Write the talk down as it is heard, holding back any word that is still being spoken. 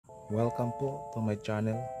Welcome po to my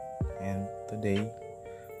channel, and today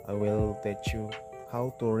I will teach you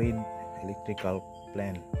how to read electrical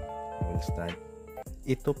plan. We'll start.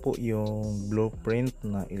 Ito po yung blueprint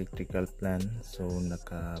na electrical plan. So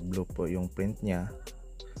naka blue po yung print niya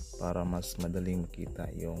para mas madaling makita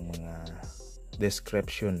yung mga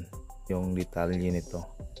description, yung detalye nito.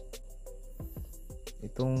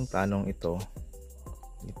 Itong planong ito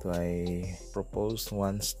ay proposed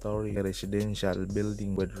one-story residential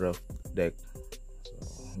building with roof deck. So,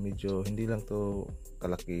 medyo hindi lang to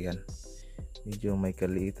kalakihan. Medyo may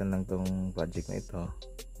kaliitan lang tong project na ito.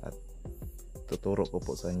 At tuturo ko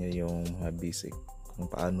po sa inyo yung basic kung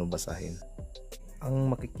paano basahin.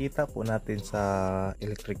 Ang makikita po natin sa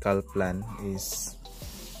electrical plan is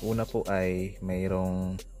una po ay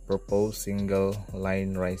mayroong proposed single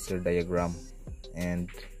line riser diagram, and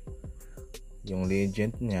yung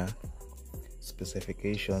legend niya,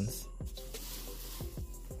 specifications,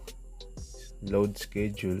 load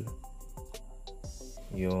schedule,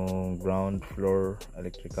 yung ground floor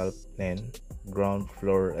electrical plan, ground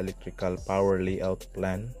floor electrical power layout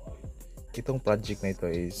plan. Itong project na ito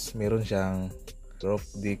is meron siyang roof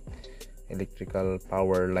deck electrical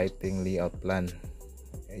power lighting layout plan.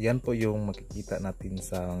 Yan po yung makikita natin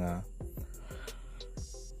sa mga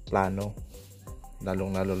plano,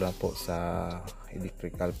 lalong-lalo lang po sa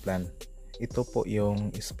electrical plan. Ito po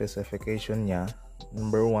yung specification niya.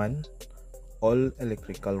 Number 1, all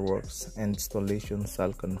electrical works and installations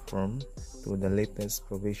shall conform to the latest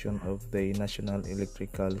provision of the National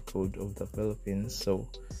Electrical Code of the Philippines. So,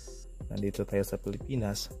 nandito tayo sa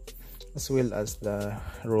Pilipinas, as well as the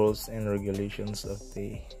rules and regulations of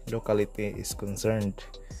the locality is concerned.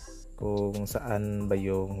 Kung saan ba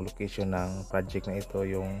yung location ng project na ito,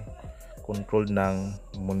 yung controlled ng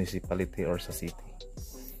municipality or sa city.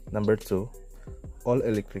 Number 2, all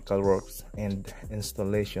electrical works and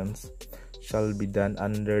installations shall be done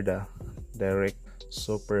under the direct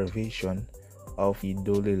supervision of a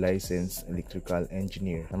duly licensed electrical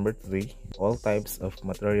engineer. Number 3, all types of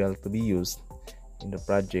material to be used in the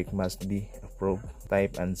project must be approved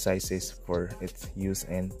type and sizes for its use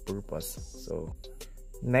and purpose. So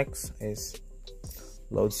next is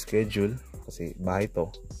load schedule, kasi bahay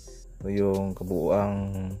to. Ito yung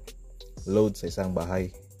kabuuang load sa isang bahay.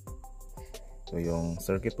 So yung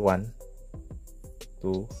circuit 1,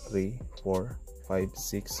 2, 3, 4, 5,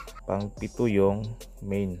 6, pang 7 yung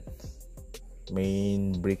main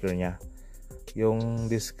breaker nya. Yung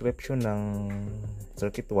description ng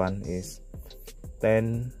circuit 1 is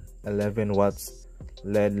 10, 11 watts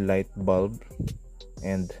LED light bulb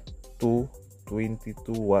and 2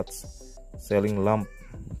 22 watts ceiling lamp,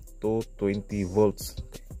 220 volts.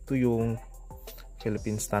 Ito yung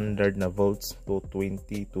Philippine standard na volts,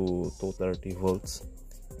 220 to 230 volts,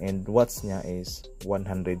 and watts nya is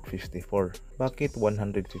 154. Bakit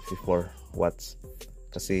 154 watts?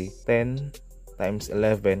 Kasi 10 times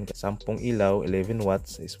 11, 10 ilaw, 11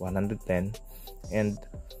 watts is 110, and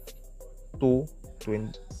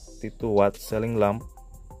 222 watts ceiling lamp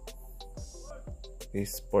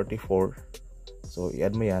is 44. So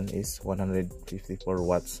i-add mo yan is 154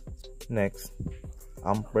 watts. Next,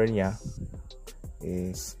 ampere nya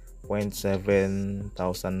is 0.7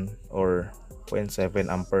 thousand or 0.7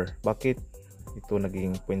 ampere. Bakit ito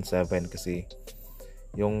naging 0.7? Kasi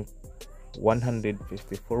yung 154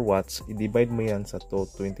 watts, i-divide mo yan sa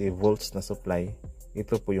 220 volts na supply,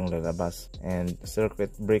 ito po yung lalabas. And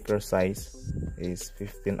circuit breaker size is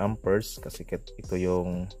 15 amperes kasi ito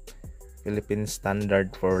yung Philippine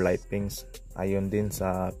standard for lightings. Ayon din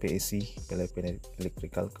sa PEC, Philippine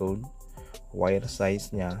Electrical Code. Wire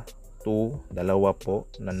size nya 2, dalawa po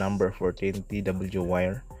na number 14 TW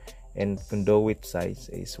wire, and conduit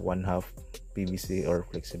size is 1/2 PVC or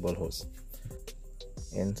flexible hose.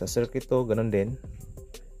 And sa circuit to, ganun din.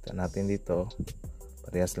 Ito natin dito,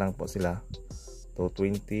 parehas lang po sila.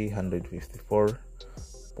 220, 154,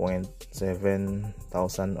 0.7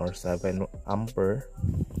 thousand or 7 ampere,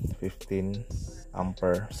 15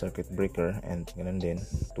 ampere circuit breaker, and ganun din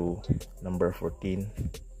to number 14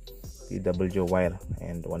 TW wire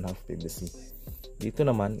and 1/2 PVC. Dito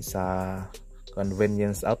naman sa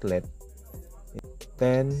convenience outlet,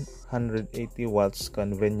 10 180 watts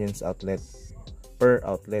convenience outlet, per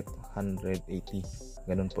outlet 180,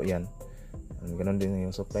 ganun po yan. And ganun din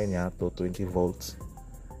yung supply niya, 220 volts.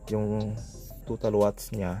 Yung total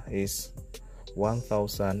watts niya is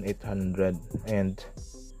 1800, and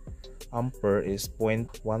ampere is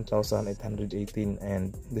 0.1818,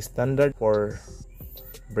 and the standard for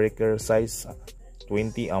breaker size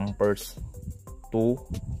 20 amperes, 2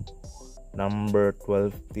 number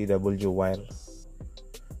 12 TW wire,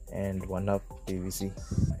 and 1/2 PVC.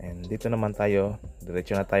 And dito naman tayo,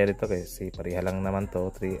 diretso na tayo dito kasi pareha lang naman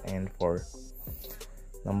to, 3 and 4.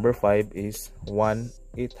 Number 5 is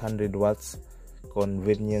 800 watts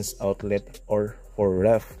convenience outlet or for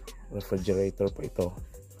refrigerator po ito.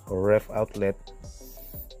 For ref outlet,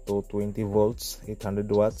 220 volts,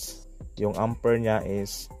 800 watts. Yung ampere niya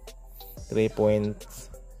is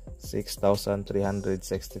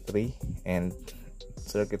 3.6363 and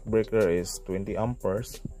circuit breaker is 20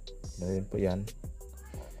 amperes. Ganun po yan.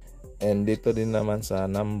 And dito din naman sa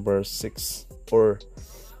number 6 or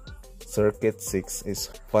circuit 6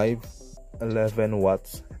 is 511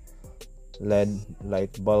 watts LED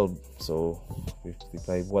light bulb. So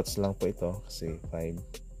 55 watts lang po ito kasi 5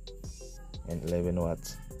 and 11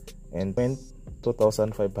 watts. And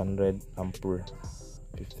 2500 ampere,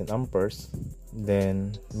 15 amperes.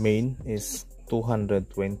 Then main is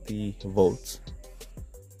 220 volts.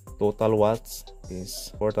 Total watts is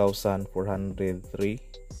 4403.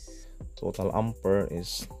 Total ampere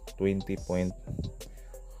is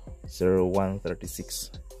 20.0136.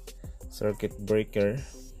 Circuit breaker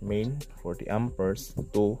main 40 amperes,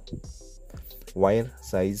 2 wire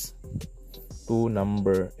size, 2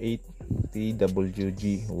 number 8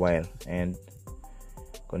 TWG wire, and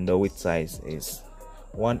conduit size is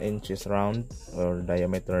 1 inches round or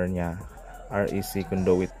diameter nya REC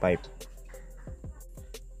conduit pipe.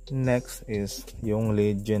 Next is yung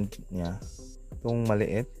legend nya, itong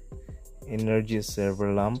maliit energy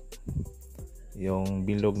server lamp, yung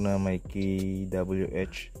bilog na may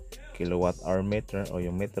kWh kilowatt hour meter o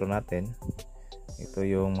yung metro natin. Ito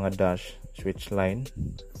yung mga dash switch line,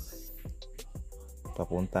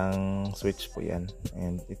 papuntang switch po yan.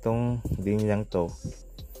 And itong linyang to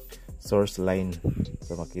source line,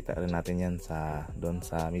 so makita rin natin yan sa doon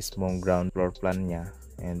sa mismong ground floor plan nya.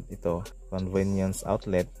 And ito convenience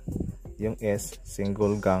outlet, yung S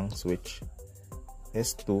single gang switch,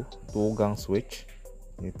 S2 2 gang switch.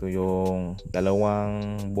 Ito yung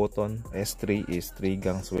dalawang button, S3 is 3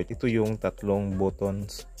 gang switch. Ito yung tatlong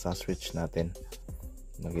buttons sa switch natin,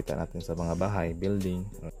 nakita natin sa mga bahay, building.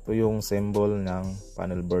 Ito yung symbol ng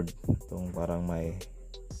panel board, itong parang may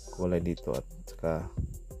kulay dito at saka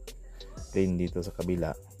plain dito sa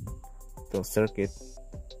kabila. Ito circuit,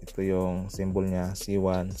 ito yung symbol nya,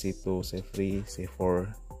 C1, C2, C3, C4.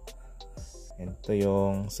 And ito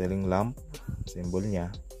yung ceiling lamp, symbol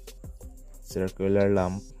nya, circular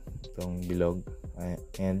lamp, itong bilog.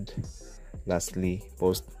 And lastly,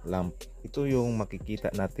 post lamp. Ito yung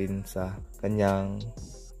makikita natin sa kanyang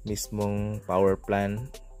mismong power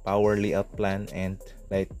plan, power layout plan, and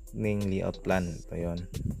lightning layout plan. Ito yon,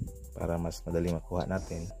 para mas madali makuha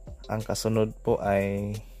natin. Ang kasunod po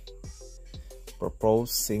ay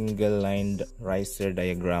proposed single line riser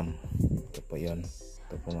diagram. Ito po yon,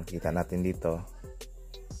 ito po makita natin dito.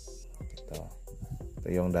 Ito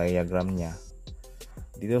yung diagram nya.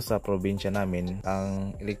 Dito sa probinsya namin,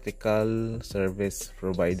 ang electrical service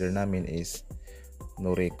provider namin is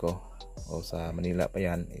Noreco, o sa Manila pa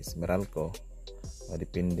yan is Meralco, o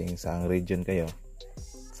depending sa region kayo.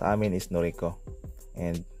 Sa amin is Noreco.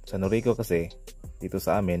 And sa Noreco kasi dito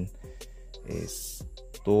sa amin is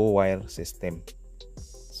 2 wire system.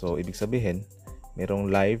 So ibig sabihin merong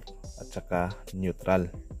live at saka neutral.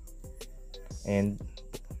 And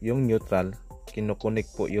yung neutral, kinukunik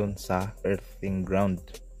po yun sa earthing ground.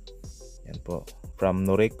 Yan po, from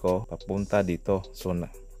Noreco papunta dito. So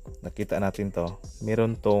nakita natin to,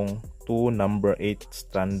 meron tong 2 number 8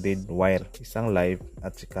 stranded wire, isang live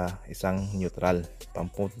at saka isang neutral.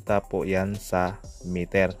 Papunta po yan sa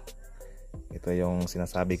meter. Ito yung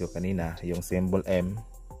sinasabi ko kanina, yung symbol M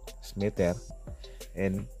is meter,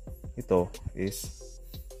 and ito is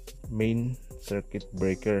main circuit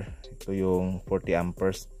breaker. Ito yung 40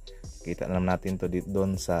 amperes. Kita naman natin to dito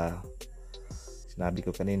doon sa sinabi ko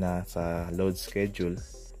kanina sa load schedule.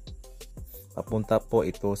 Papunta po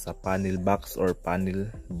ito sa panel box or panel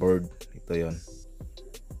board. Ito yon.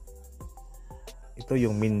 Ito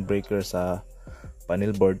yung main breaker sa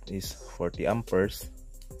panel board is 40 amperes.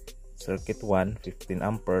 Circuit 1 15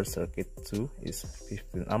 amperes, circuit 2 is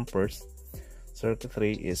 15 amperes, circuit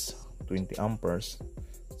 3 is 20 amperes,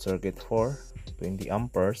 circuit 4 20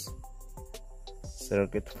 amperes,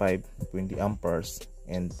 circuit 5 20 amperes,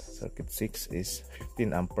 and circuit 6 is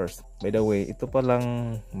 15 amperes. By the way, ito pa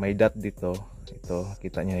lang may dot dito. Ito,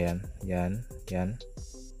 kita nyo yan. Yan.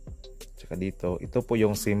 Tsaka dito. Ito po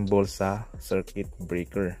yung symbol sa circuit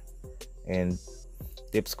breaker. And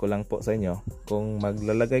tips ko lang po sa inyo, kung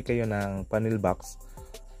maglalagay kayo ng panel box,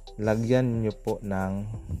 lagyan nyo po ng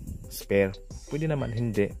spare. Pwede naman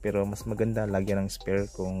hindi, pero mas maganda lagyan ng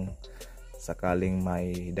spare kung sakaling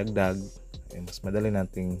may dagdag. mas madali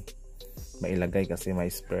nating mailagay kasi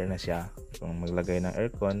may spare na siya. Kung maglagay ng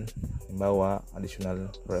aircon, halimbawa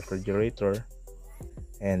additional refrigerator,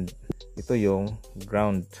 and ito yung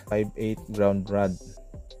ground, 5/8 ground rod.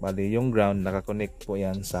 Bali yung ground nakakonect po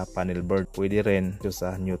yan sa panel board. Pwede rin ito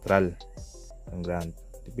sa neutral ang ground,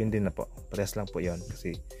 depende na po, parehas lang po yon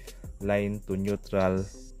kasi line to neutral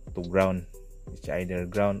to ground, it's either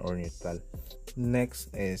ground or neutral. Next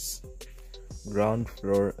is ground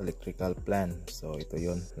floor electrical plan. So ito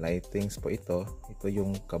yun, lightings po ito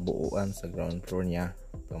yung kabuuan sa ground floor niya.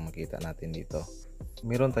 Ito makita natin dito,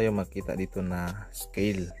 meron tayong makita dito na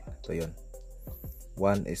scale. Ito yun,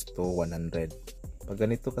 1:100. Pag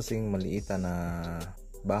ganito kasing maliita na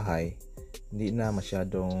bahay, hindi na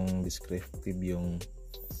masyadong descriptive yung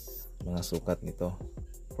mga sukat nito.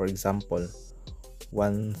 For example,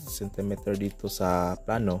 1 cm dito sa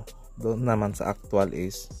plano, doon naman sa actual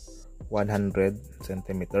is 100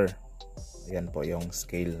 cm. Ayan po yung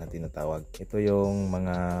scale na tinatawag. Ito yung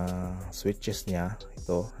mga switches niya.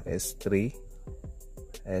 Ito S3,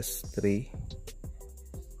 S3,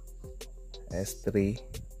 S3,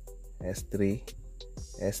 S3,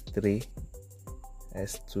 S3,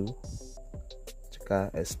 S2,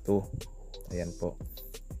 tsaka S2. Ayan po.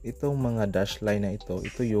 Itong mga dash line na ito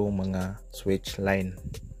yung mga switch line.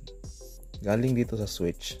 Galing dito sa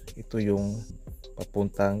switch, ito yung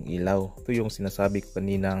papuntang ilaw. Ito yung sinasabi ko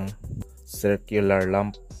kaninang circular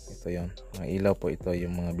lamp. Ito yon, mga ilaw po ito,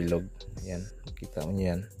 yung mga bilog. Ayan, makita mo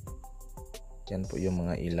yan. Yan po yung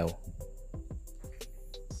mga ilaw.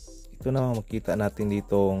 Ito na makita natin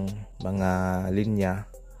ditong mga linya.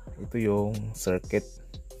 Ito yung circuit.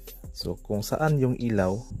 So kung saan yung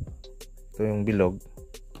ilaw, ito yung bilog,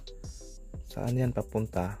 saan yan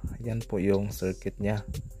papunta, yan po yung circuit nya.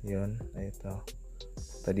 Yun, ito,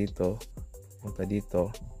 punta dito, punta dito,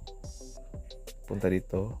 punta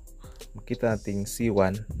dito. Makita natin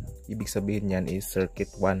C1, ibig sabihin yan is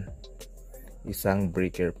circuit 1, isang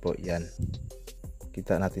breaker po yan.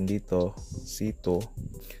 Kita natin dito C2,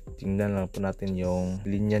 tingnan lang po natin yung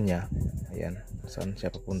linya nya. Ayan, saan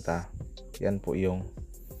siya papunta. Yan po yung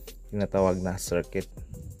tinatawag na circuit.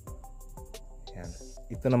 Ayan.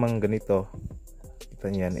 Ito namang ganito,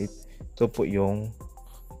 kita niyan, ito po yung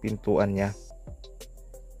pintuan nya.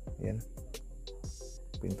 Ayan,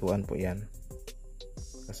 pintuan po yan.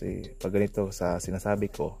 Kasi pag ganito, sa sinasabi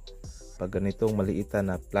ko, pag ganitong maliitan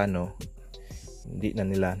na plano, hindi na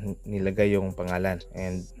nila nilagay yung pangalan.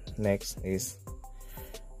 And next is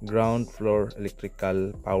ground floor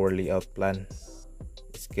electrical power layout plan.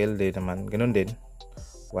 Scale din naman, ganun din,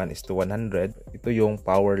 1:100. Ito yung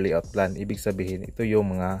power layout plan, ibig sabihin ito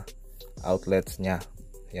yung mga outlets nya.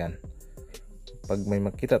 Yan, pag may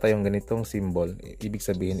makita tayong ganitong symbol, ibig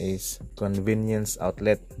sabihin is convenience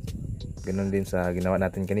outlet. Ganun din sa ginawa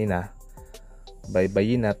natin kanina,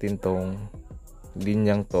 baybayin natin tong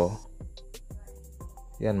linyang to.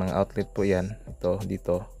 Yan, mga outlet po yan. Ito,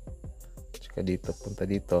 dito, tsaka dito, punta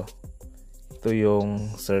dito. Ito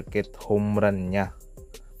yung circuit home run nya.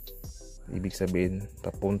 Ibig sabihin,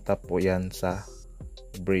 papunta po yan sa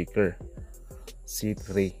breaker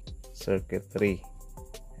C3, circuit 3.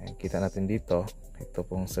 Ayan, kita natin dito, ito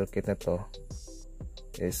pong circuit na to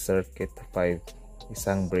is circuit 5,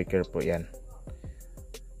 isang breaker po yan.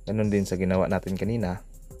 Ganun din sa ginawa natin kanina,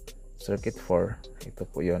 circuit 4, ito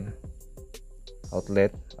po yon,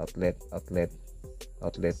 outlet, outlet, outlet,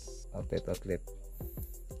 outlet, outlet, outlet.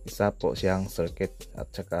 Isa po siyang circuit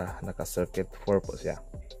at saka naka circuit 4 po siya.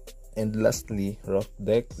 And lastly, roof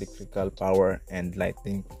deck electrical power and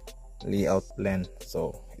lighting layout plan.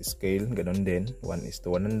 So scale ganun din,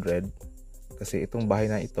 1:100, kasi itong bahay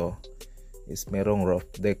na ito is merong roof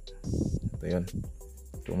deck. Ito yun.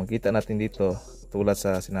 Kung makita natin dito, tulad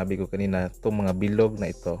sa sinabi ko kanina, itong mga bilog na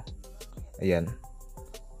ito, ayan,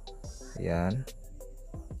 ayan,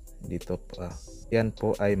 dito pa, yan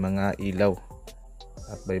po ay mga ilaw.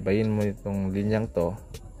 At baybayin mo itong linyang to,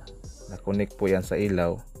 na connect po yan sa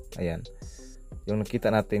ilaw. Ayan, yung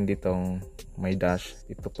nakita natin ditong may dash,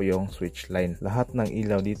 ito po yung switch line. Lahat ng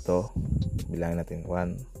ilaw dito, bilangin natin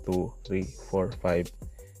 1, 2, 3, 4, 5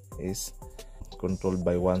 is controlled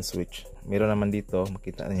by one switch. Meron naman dito,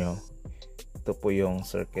 makita nyo, ito po yung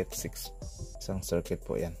circuit 6, isang circuit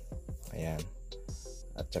po yan. Ayan,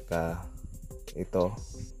 at saka itong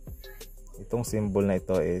symbol na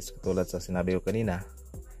ito is katulad sa sinabi ko kanina,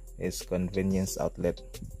 is convenience outlet.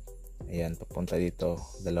 Ayan, papunta dito,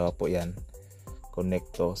 dalawa po yan,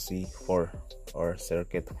 connect to C4 or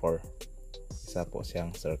circuit 4, isa po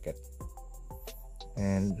siyang circuit.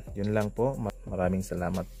 And yun lang po, maraming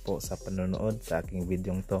salamat po sa panonood sa aking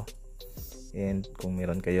video to. And kung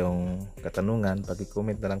meron kayong katanungan,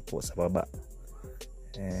 paki-comment na lang po sa baba.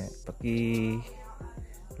 Paki-like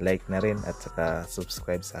na rin at saka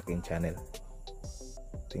subscribe sa aking channel.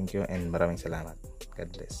 Thank you and maraming salamat. God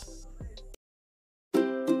bless.